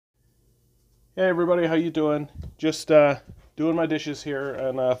Hey everybody, how you doing? Just doing my dishes here,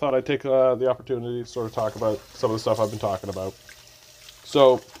 and I thought I'd take the opportunity to sort of talk about some of the stuff I've been talking about.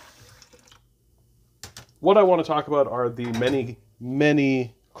 So, what I want to talk about are the many,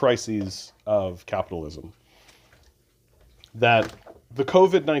 many crises of capitalism. That the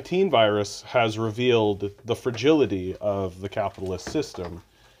COVID-19 virus has revealed the fragility of the capitalist system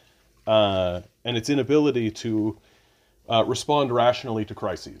and its inability to respond rationally to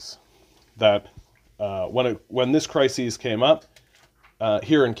crises. That when this crisis came up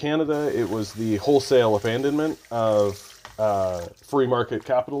here in Canada, it was the wholesale abandonment of free market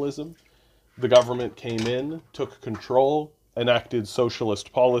capitalism. The government came in, took control, enacted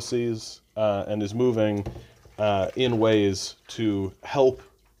socialist policies, and is moving in ways to help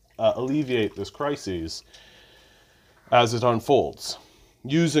alleviate this crisis as it unfolds,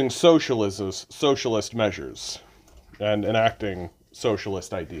 using socialist measures and enacting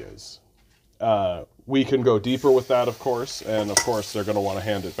socialist ideas. We can go deeper with that, of course, and of course they're going to want to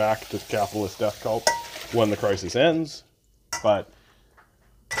hand it back to the capitalist death cult when the crisis ends. But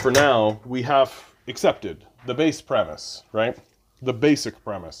for now, we have accepted the base premise, right? The basic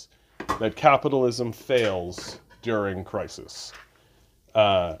premise that capitalism fails during crisis.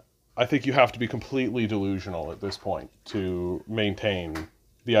 I think you have to be completely delusional at this point to maintain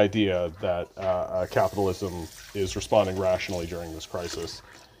the idea that capitalism is responding rationally during this crisis,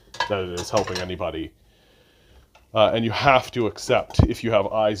 that it is helping anybody. And you have to accept, if you have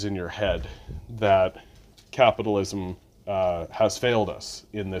eyes in your head, that capitalism has failed us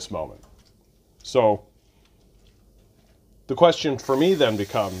in this moment. So the question for me then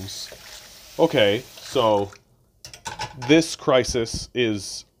becomes, okay, so this crisis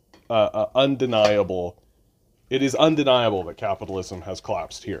is undeniable. It is undeniable that capitalism has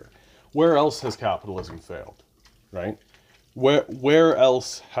collapsed here. Where else has capitalism failed, right? Where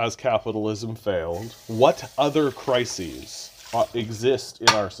else has capitalism failed? What other crises exist in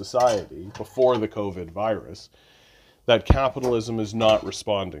our society before the COVID virus that capitalism is not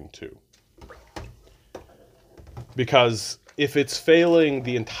responding to? Because if it's failing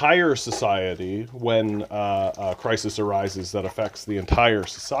the entire society when a crisis arises that affects the entire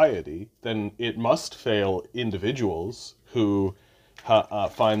society, then it must fail individuals who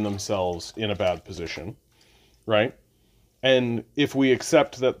find themselves in a bad position, right? And if we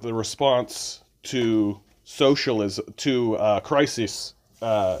accept that the response to socialism, to crisis,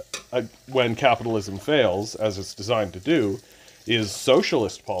 when capitalism fails, as it's designed to do, is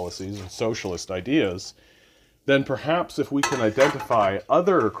socialist policies and socialist ideas, then perhaps if we can identify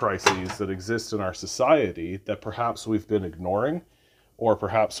other crises that exist in our society that perhaps we've been ignoring, or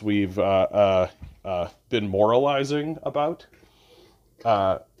perhaps we've been moralizing about,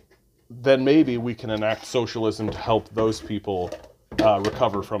 then maybe we can enact socialism to help those people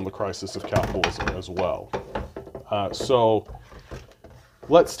recover from the crisis of capitalism as well. So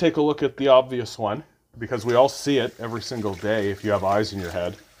let's take a look at the obvious one, because we all see it every single day if you have eyes in your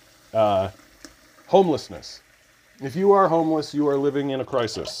head. Homelessness. If you are homeless, you are living in a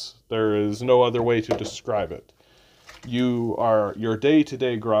crisis. There is no other way to describe it. Your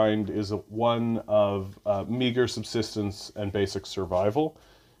day-to-day grind is one of meager subsistence and basic survival.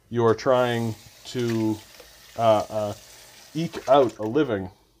 You are trying to eke out a living,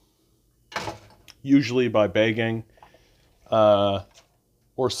 usually by begging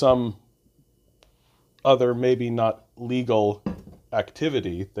or some other maybe not legal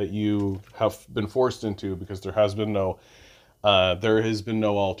activity that you have been forced into because there has been no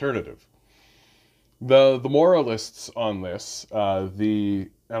alternative. The moralists on this, and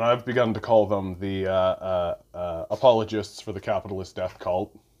I've begun to call them the apologists for the capitalist death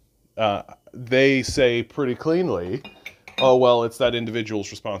cult, they say pretty cleanly, oh, well, it's that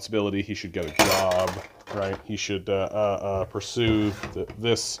individual's responsibility. He should get a job, right? He should pursue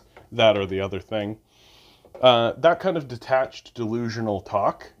this, that, or the other thing. That kind of detached, delusional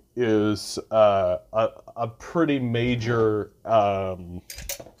talk is a pretty major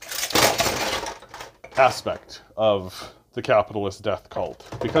aspect of the capitalist death cult,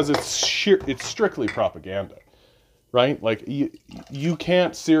 because it's strictly propaganda. Right? Like, you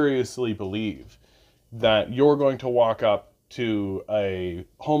can't seriously believe that you're going to walk up to a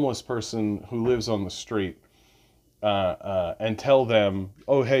homeless person who lives on the street and tell them,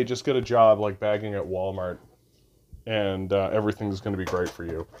 oh, hey, just get a job like bagging at Walmart and everything's going to be great for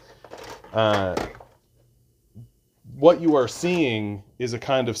you. What you are seeing is a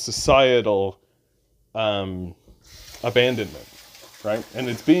kind of societal abandonment, right? And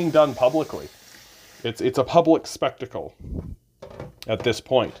it's being done publicly. It's a public spectacle at this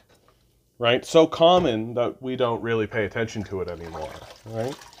point, right? So common that we don't really pay attention to it anymore,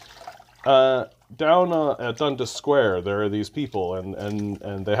 right? Down at Dundas Square, there are these people,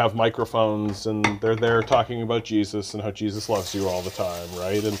 and they have microphones, and they're there talking about Jesus and how Jesus loves you all the time,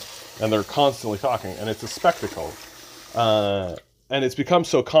 right? And they're constantly talking, and it's a spectacle. And it's become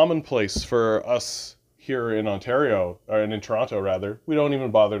so commonplace for us here in Ontario, or in Toronto rather. We don't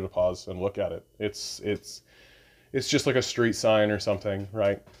even bother to pause and look at it. It's just like a street sign or something,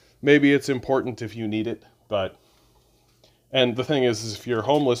 right? Maybe it's important if you need it, but... And the thing is if you're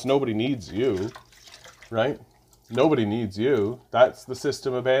homeless, nobody needs you, right? Nobody needs you. That's the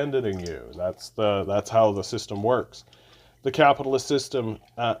system abandoning you. That's how the system works. The capitalist system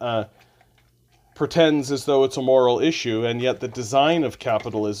pretends as though it's a moral issue, and yet the design of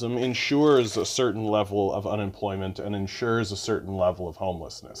capitalism ensures a certain level of unemployment and ensures a certain level of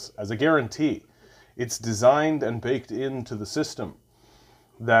homelessness as a guarantee. It's designed and baked into the system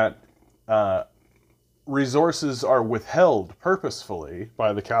that resources are withheld purposefully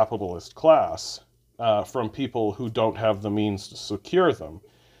by the capitalist class from people who don't have the means to secure them.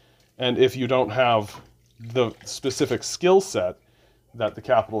 And if you don't have the specific skill set that the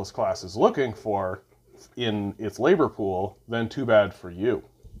capitalist class is looking for in its labor pool, then too bad for you.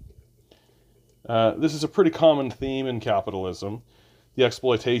 This is a pretty common theme in capitalism. The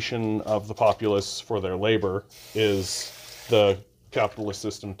exploitation of the populace for their labor is the capitalist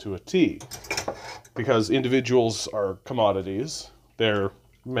system to a T. Because individuals are commodities, they're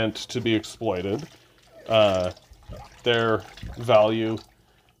meant to be exploited, their value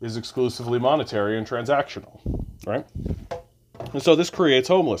is exclusively monetary and transactional, right? And so this creates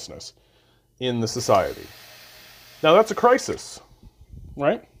homelessness in the society. Now that's a crisis,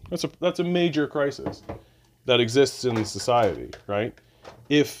 right? That's a major crisis that exists in society, right?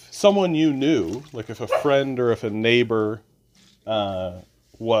 If someone you knew, like if a friend or if a neighbor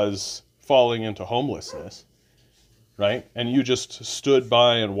was falling into homelessness, right? And you just stood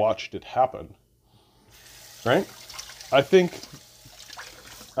by and watched it happen, right? I think,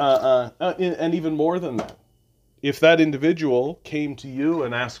 and even more than that, if that individual came to you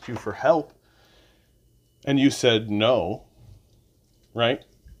and asked you for help, and you said no, right?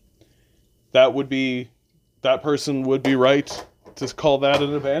 That person would be right to call that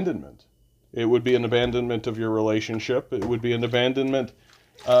an abandonment. It would be an abandonment of your relationship. It would be an abandonment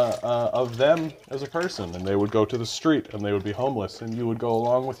of them as a person, and they would go to the street and they would be homeless, and you would go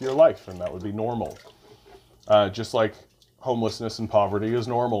along with your life, and that would be normal. Just like homelessness and poverty is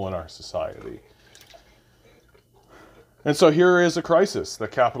normal in our society. And so here is a crisis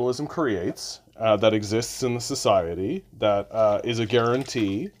that capitalism creates, that exists in the society, that is a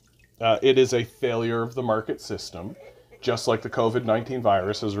guarantee. It is a failure of the market system, just like the COVID-19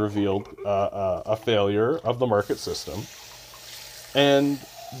 virus has revealed a failure of the market system. And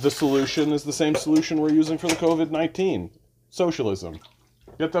the solution is the same solution we're using for the COVID-19. Socialism.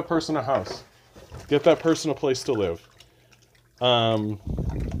 Get that person a house. Get that person a place to live.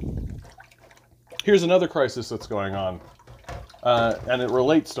 Here's another crisis that's going on. And it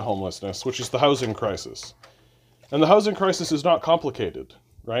relates to homelessness, which is the housing crisis. And the housing crisis is not complicated,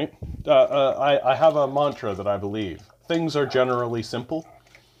 right? I have a mantra that I believe. Things are generally simple.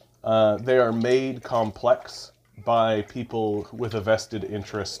 They are made complex by people with a vested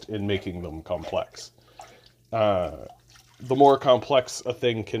interest in making them complex. The more complex a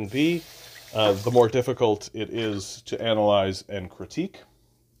thing can be, the more difficult it is to analyze and critique.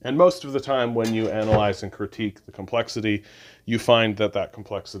 And most of the time when you analyze and critique the complexity, you find that that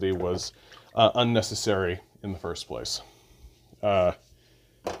complexity was unnecessary in the first place.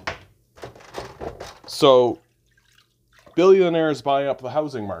 So billionaires buy up the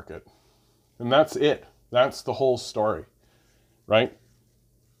housing market, and that's it. That's the whole story, right?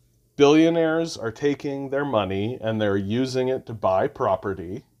 Billionaires are taking their money and they're using it to buy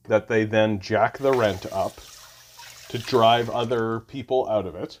property that they then jack the rent up to drive other people out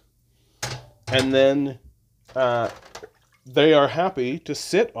of it. And then they are happy to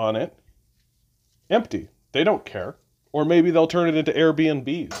sit on it empty. They don't care. Or maybe they'll turn it into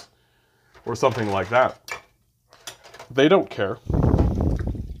Airbnbs or something like that. They don't care.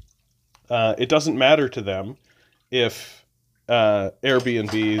 It doesn't matter to them if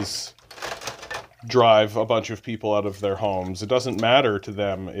Airbnbs drive a bunch of people out of their homes. It doesn't matter to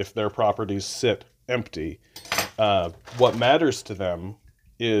them if their properties sit empty. What matters to them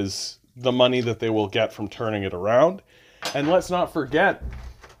is the money that they will get from turning it around. And let's not forget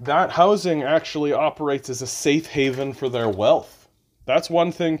that housing actually operates as a safe haven for their wealth. That's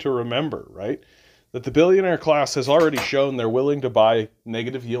one thing to remember, right? That the billionaire class has already shown they're willing to buy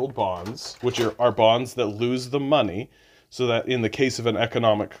negative yield bonds, which are bonds that lose the money, so that in the case of an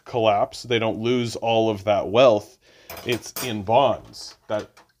economic collapse, they don't lose all of that wealth. It's in bonds that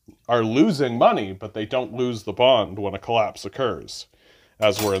are losing money, but they don't lose the bond when a collapse occurs,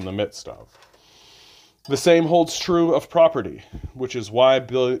 as we're in the midst of. The same holds true of property, which is why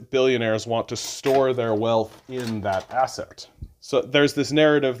billionaires want to store their wealth in that asset. So there's this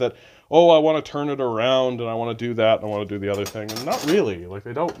narrative that, oh, I want to turn it around and I want to do that and I want to do the other thing. And not really. Like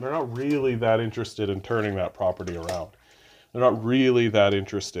they're not really that interested in turning that property around. They're not really that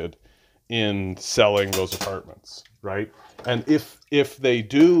interested in selling those apartments, right? And if they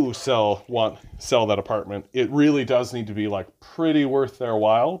do sell that apartment, it really does need to be like pretty worth their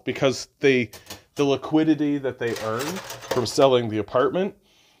while, because the liquidity that they earn from selling the apartment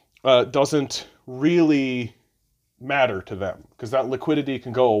doesn't really matter to them, because that liquidity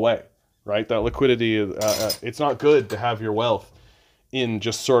can go away, right? That liquidity, it's not good to have your wealth in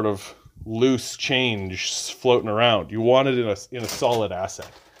just sort of loose change floating around. You want it in a solid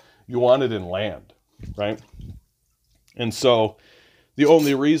asset. You want it in land, right? And so the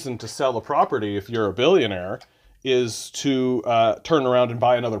only reason to sell a property if you're a billionaire is to turn around and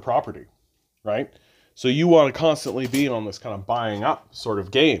buy another property, right? So you want to constantly be on this kind of buying up sort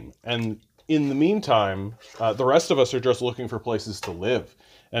of game. And in the meantime, the rest of us are just looking for places to live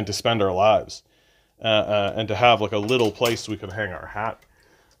and to spend our lives and to have like a little place we can hang our hat,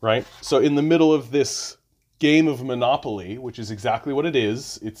 right? So in the middle of this game of Monopoly, which is exactly what it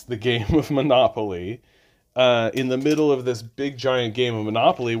is, it's the game of Monopoly. In the middle of this big giant game of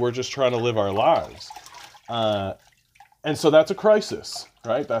Monopoly, we're just trying to live our lives. And so that's a crisis,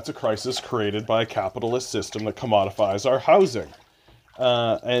 right? That's a crisis created by a capitalist system that commodifies our housing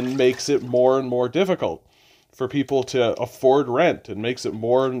and makes it more and more difficult for people to afford rent, and makes it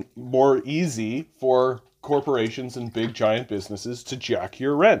more and more easy for corporations and big giant businesses to jack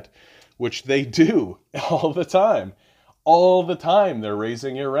your rent, which they do all the time. All the time they're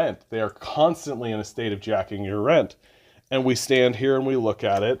raising your rent. They are constantly in a state of jacking your rent. And we stand here and we look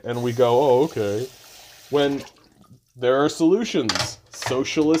at it and we go, oh, okay. When there are solutions,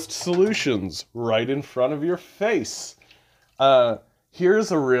 socialist solutions, right in front of your face.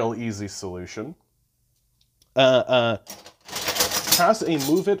 Here's a real easy solution. Pass a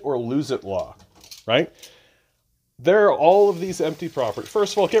move it or lose it law, right? There are all of these empty properties.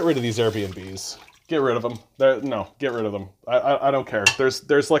 First of all, get rid of these Airbnbs. Get rid of them. Get rid of them. I don't care.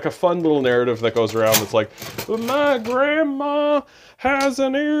 There's like a fun little narrative that goes around that's like, my grandma has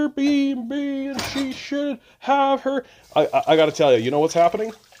an Airbnb and she should have her. I got to tell you know what's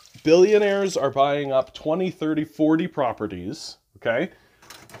happening? Billionaires are buying up 20, 30, 40 properties, okay?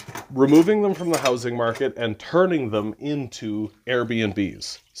 Removing them from the housing market and turning them into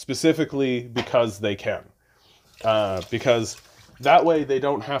Airbnbs, specifically because they can. Because that way they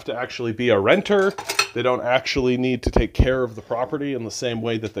don't have to actually be a renter. They don't actually need to take care of the property in the same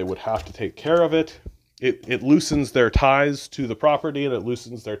way that they would have to take care of it. It loosens their ties to the property, and it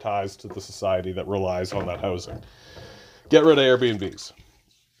loosens their ties to the society that relies on that housing. Get rid of Airbnbs.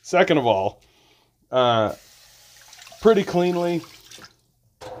 Second of all, pretty cleanly,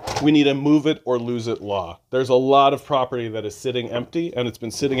 we need a move it or lose it law. There's a lot of property that is sitting empty, and it's been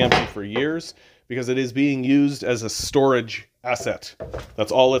sitting empty for years because it is being used as a storage asset.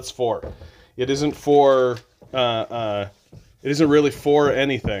 That's all it's for. It isn't for, it isn't really for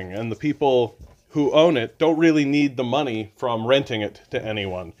anything, and the people who own it don't really need the money from renting it to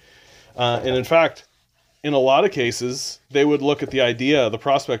anyone. And in fact, in a lot of cases, they would look at the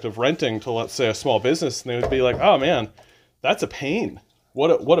prospect of renting to, let's say, a small business, and they would be like, oh man, that's a pain. What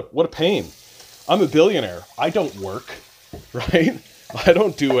a pain. I'm a billionaire. I don't work, right? I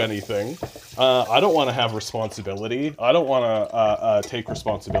don't do anything. I don't want to have responsibility. I don't want to take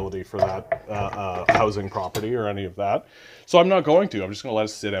responsibility for that housing property or any of that. So I'm not going to. I'm just going to let it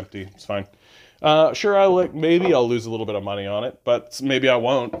sit empty. It's fine. Sure, maybe I'll lose a little bit of money on it, but maybe I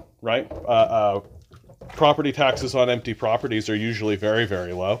won't, right? Property taxes on empty properties are usually very,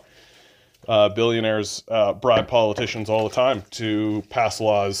 very low. Billionaires bribe politicians all the time to pass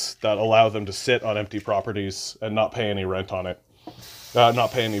laws that allow them to sit on empty properties and not pay any rent on it,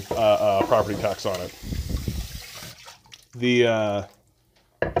 not pay any property tax on it.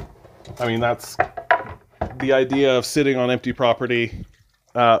 That's the idea of sitting on empty property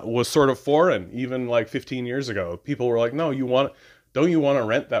was sort of foreign, even like 15 years ago. People were like, no, don't you want to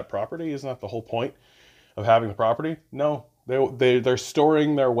rent that property? Isn't that the whole point of having the property? No. They're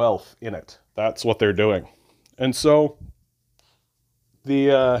storing their wealth in it. That's what they're doing. And so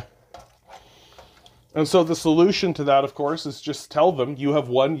the solution to that, of course, is just tell them you have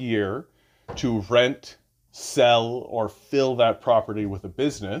 1 year to rent, sell, or fill that property with a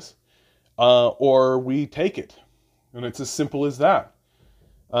business, or we take it. And it's as simple as that.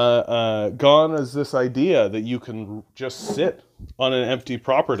 Gone is this idea that you can just sit on an empty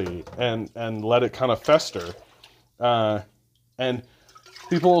property and let it kind of fester. And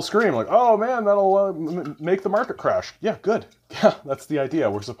people will scream like, oh man, that'll make the market crash. Yeah, good. Yeah, that's the idea.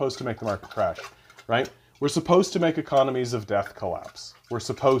 We're supposed to make the market crash, right? We're supposed to make economies of death collapse. We're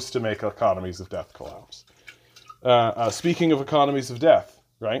supposed to make economies of death collapse. Speaking of economies of death,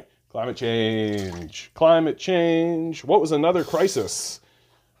 right? Climate change. Climate change. What was another crisis?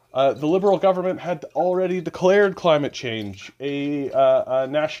 The Liberal government had already declared climate change a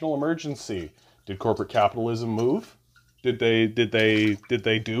national emergency. Did corporate capitalism move? Did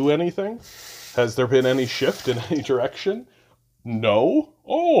they do anything? Has there been any shift in any direction? No.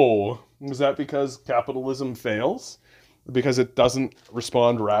 Oh, is that because capitalism fails? Because it doesn't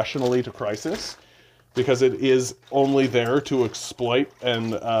respond rationally to crisis? Because it is only there to exploit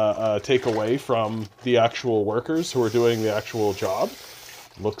and take away from the actual workers who are doing the actual job?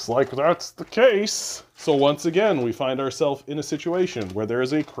 Looks like that's the case. So once again, we find ourselves in a situation where there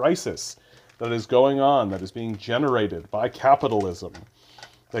is a crisis that is going on, that is being generated by capitalism.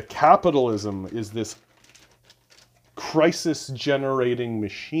 That capitalism is this crisis-generating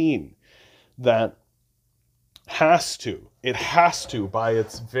machine that it has to, by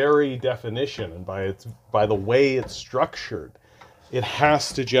its very definition and by the way it's structured, it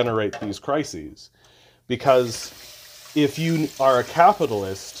has to generate these crises. Because if you are a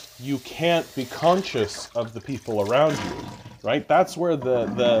capitalist, you can't be conscious of the people around you, right? That's where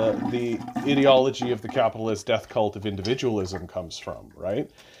the ideology of the capitalist death cult of individualism comes from, right?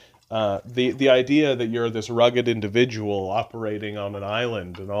 The idea that you're this rugged individual operating on an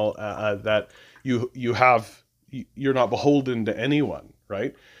island and all that you're not beholden to anyone,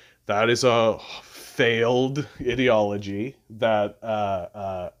 right? That is a failed ideology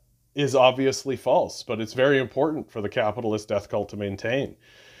that is obviously false, but it's very important for the capitalist death cult to maintain.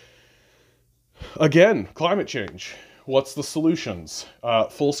 Again, climate change. What's the solutions?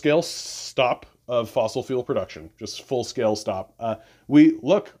 Full-scale stop of fossil fuel production. Just full-scale stop.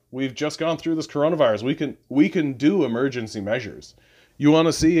 We've just gone through this coronavirus. We can do emergency measures. You want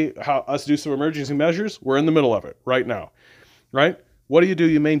to see how us do some emergency measures? We're in the middle of it right now, right? What do?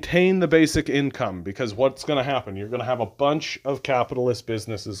 You maintain the basic income, because what's going to happen? You're going to have a bunch of capitalist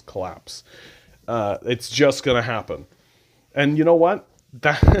businesses collapse. It's just going to happen. And you know what?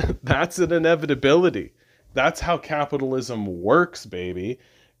 That's an inevitability. That's how capitalism works, baby.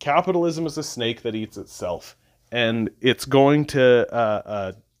 Capitalism is a snake that eats itself, and it's going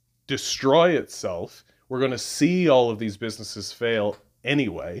to destroy itself. We're going to see all of these businesses fail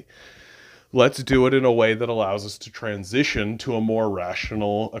anyway. Let's do it in a way that allows us to transition to a more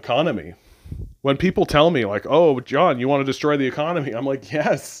rational economy. When people tell me like, oh, John, you want to destroy the economy? I'm like,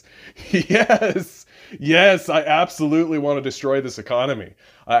 yes, I absolutely want to destroy this economy.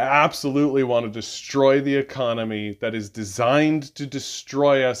 I absolutely want to destroy the economy that is designed to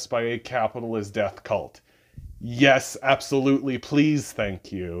destroy us by a capitalist death cult. Yes, absolutely. Please,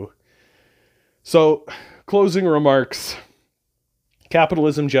 thank you. So, closing remarks.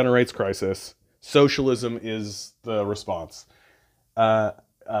 Capitalism generates crisis. Socialism is the response.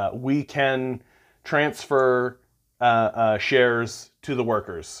 We can transfer shares to the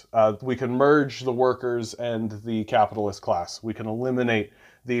workers. We can merge the workers and the capitalist class. We can eliminate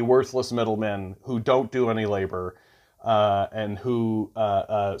the worthless middlemen who don't do any labor and who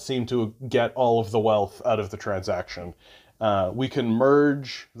seem to get all of the wealth out of the transaction. We can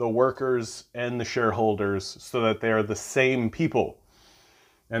merge the workers and the shareholders so that they are the same people.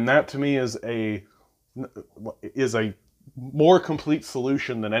 And that to me is a more complete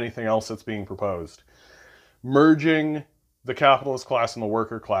solution than anything else that's being proposed. Merging the capitalist class and the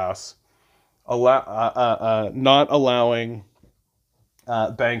worker class, not allowing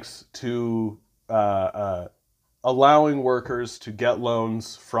banks to, allowing workers to get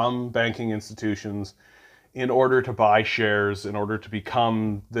loans from banking institutions in order to buy shares, in order to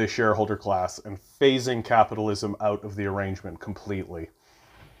become the shareholder class, and phasing capitalism out of the arrangement completely.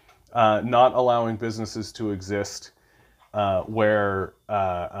 Not allowing businesses to exist where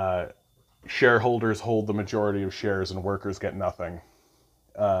shareholders hold the majority of shares and workers get nothing.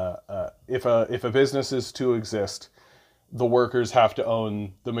 If a business is to exist, the workers have to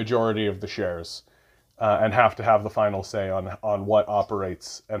own the majority of the shares and have to have the final say on what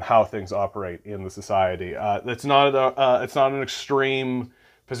operates and how things operate in the society. It's not an extreme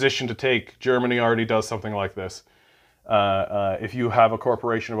position to take. Germany already does something like this. If you have a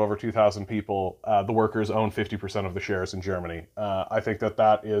corporation of over 2,000 people, the workers own 50% of the shares in Germany. I think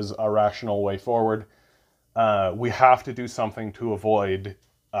that is a rational way forward. We have to do something to avoid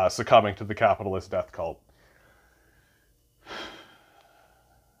succumbing to the capitalist death cult.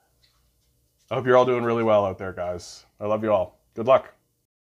 I hope you're all doing really well out there, guys. I love you all. Good luck.